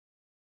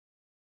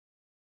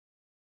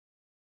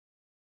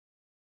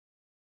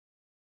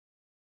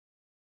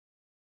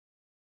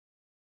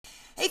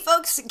Hey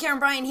folks, Karyn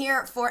Bryant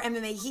here for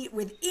MMA Heat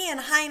with Ian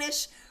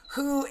Heinisch,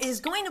 who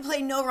is going to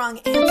play no wrong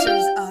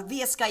answers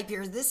via Skype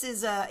here. This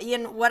is,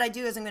 Ian, what I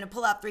do is I'm going to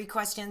pull out 3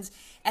 questions,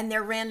 and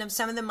they're random.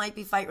 Some of them might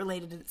be fight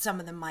related, some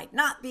of them might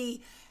not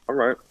be. All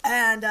right.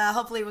 And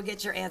hopefully we'll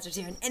get your answers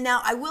here. And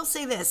now I will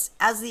say this,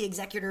 as the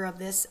executor of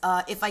this,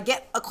 if I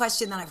get a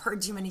question that I've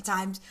heard too many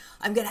times,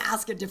 I'm going to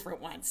ask a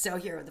different one. So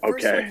here, the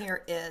first one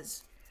here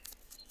is,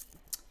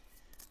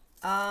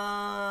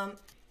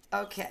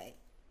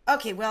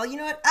 Okay, well, you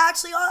know what?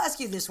 Actually, I'll ask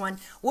you this one.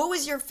 What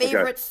was your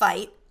favorite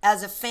fight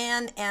as a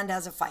fan and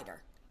as a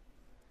fighter?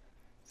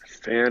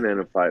 Fan and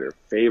a fighter.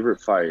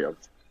 Favorite fight.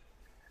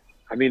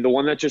 I mean, the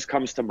one that just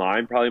comes to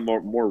mind, probably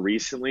more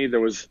recently,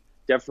 there was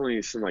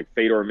definitely some like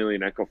Fedor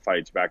Emelianenko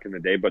fights back in the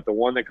day, but the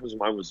one that comes to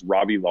mind was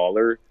Robbie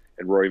Lawler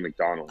and Rory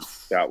McDonald.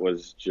 That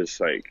was just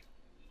like,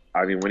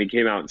 I mean, when he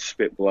came out and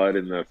spit blood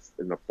in the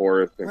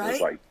fourth and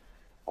was like,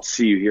 I'll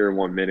see you here in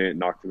 1 minute,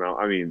 knocked him out.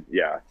 I mean,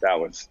 yeah,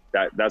 that's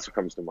what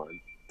comes to mind.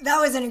 That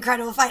was an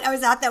incredible fight. I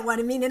was at that one.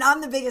 I mean, and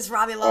I'm the biggest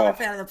Robbie Lawler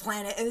fan of the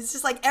planet. And it's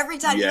just like every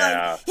time you're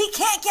like, he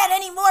can't get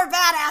any more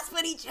badass,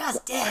 but he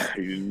just did.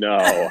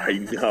 I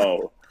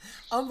know.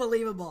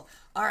 Unbelievable.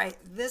 All right,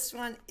 this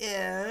one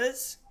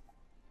is,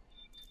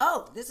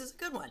 this is a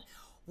good one.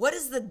 What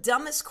is the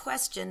dumbest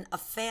question a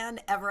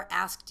fan ever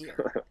asked you?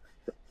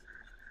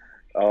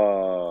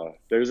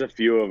 There's a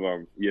few of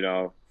them, you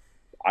know.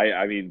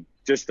 I mean,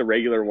 just the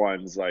regular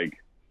ones,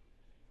 like,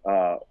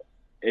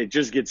 it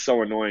just gets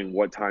so annoying.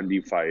 What time do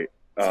you fight?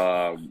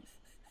 I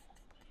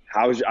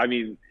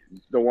mean,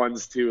 the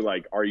ones too,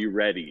 like, are you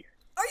ready?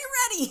 Are you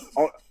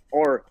ready?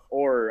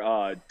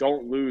 Or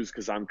don't lose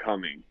because I'm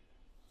coming.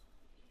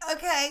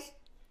 Okay.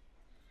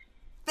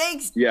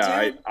 Thanks.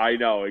 Yeah, dude. I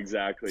know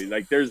exactly.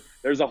 Like, there's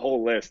a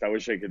whole list. I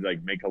wish I could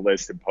like make a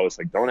list and post.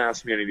 Like, don't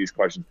ask me any of these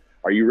questions.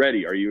 Are you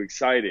ready? Are you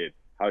excited?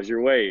 How's your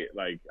weight?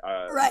 Like,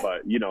 right.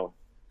 But you know.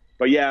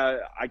 But yeah,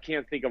 I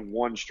can't think of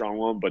one strong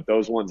one, but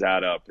those ones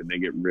add up and they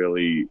get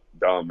really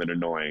dumb and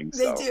annoying.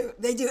 They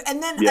do.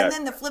 And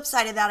then the flip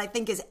side of that, I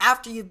think, is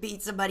after you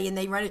beat somebody and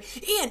they run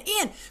it. Ian,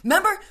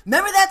 remember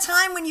that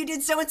time when you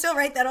did so and so,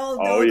 right? That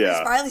old Chris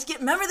Farley skit.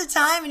 Remember the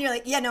time? And you're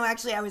like, yeah, no,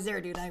 actually, I was there,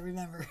 dude. I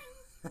remember.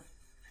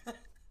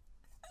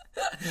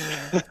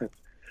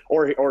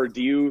 or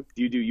do you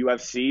do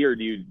UFC or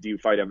do you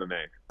fight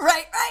MMA?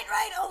 Right.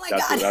 Oh my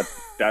God.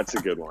 That's a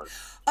good one.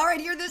 All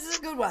right, here. This is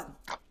a good one.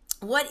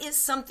 What is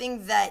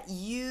something that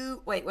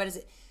what is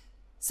it?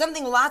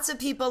 Something lots of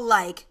people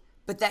like,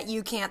 but that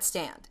you can't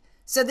stand.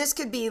 So this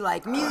could be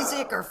like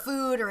music or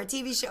food or a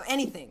TV show,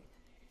 anything.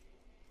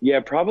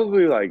 Yeah,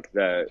 probably like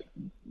the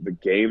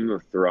Game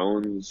of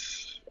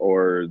Thrones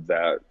or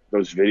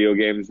those video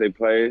games they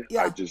play.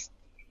 Yeah. I just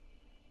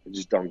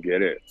don't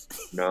get it.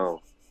 No.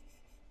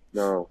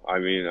 I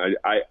mean,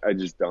 I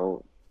just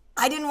don't.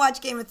 I didn't watch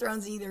Game of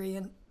Thrones either,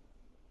 Ian.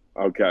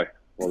 Okay.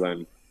 Well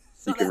then,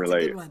 you can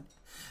relate.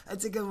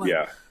 That's a good one.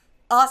 Yeah.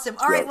 Awesome.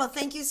 All right. Well,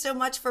 thank you so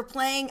much for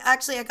playing.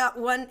 Actually, I got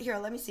one here.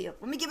 Let me see.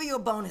 Let me give you a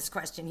bonus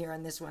question here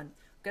on this one. I'm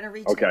going to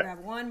reach and grab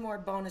one more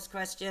bonus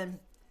question.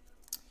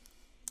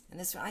 And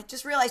this one, I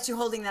just realized you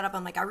holding that up.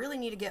 I'm like, I really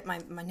need to get my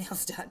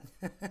nails done.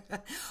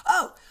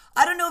 Oh,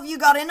 I don't know if you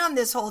got in on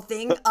this whole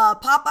thing.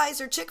 Popeyes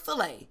or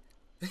Chick-fil-A?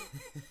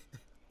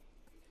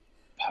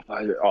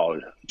 Popeye. Oh,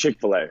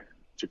 Chick-fil-A.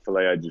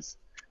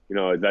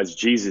 Chick-fil-A, that's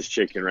Jesus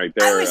chicken right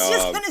there. I was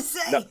just going to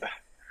say.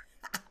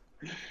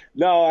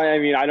 No, I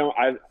mean, I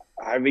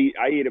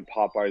ate at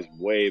Popeyes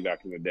way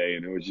back in the day,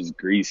 and it was just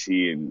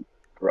greasy and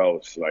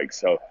gross. Like,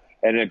 so,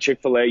 and at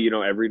Chick-fil-A,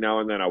 every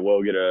now and then I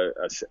will get a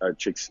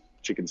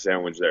chicken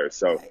sandwich there.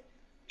 So,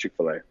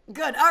 Chick-fil-A.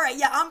 Good. All right.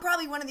 Yeah, I'm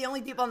probably one of the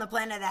only people on the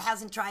planet that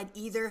hasn't tried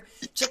either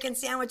chicken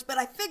sandwich, but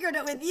I figured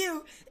it with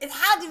you. It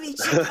had to be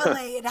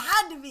Chick-fil-A. It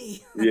had to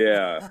be.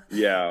 Yeah.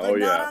 But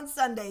not on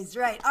Sundays.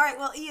 Right. All right.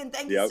 Well, Ian,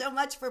 thank you so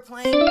much for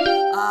playing.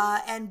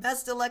 And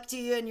best of luck to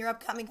you in your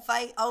upcoming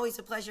fight. Always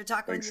a pleasure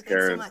talking with you.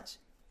 Thanks so much.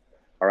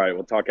 All right.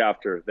 We'll talk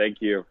after. Thank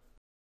you.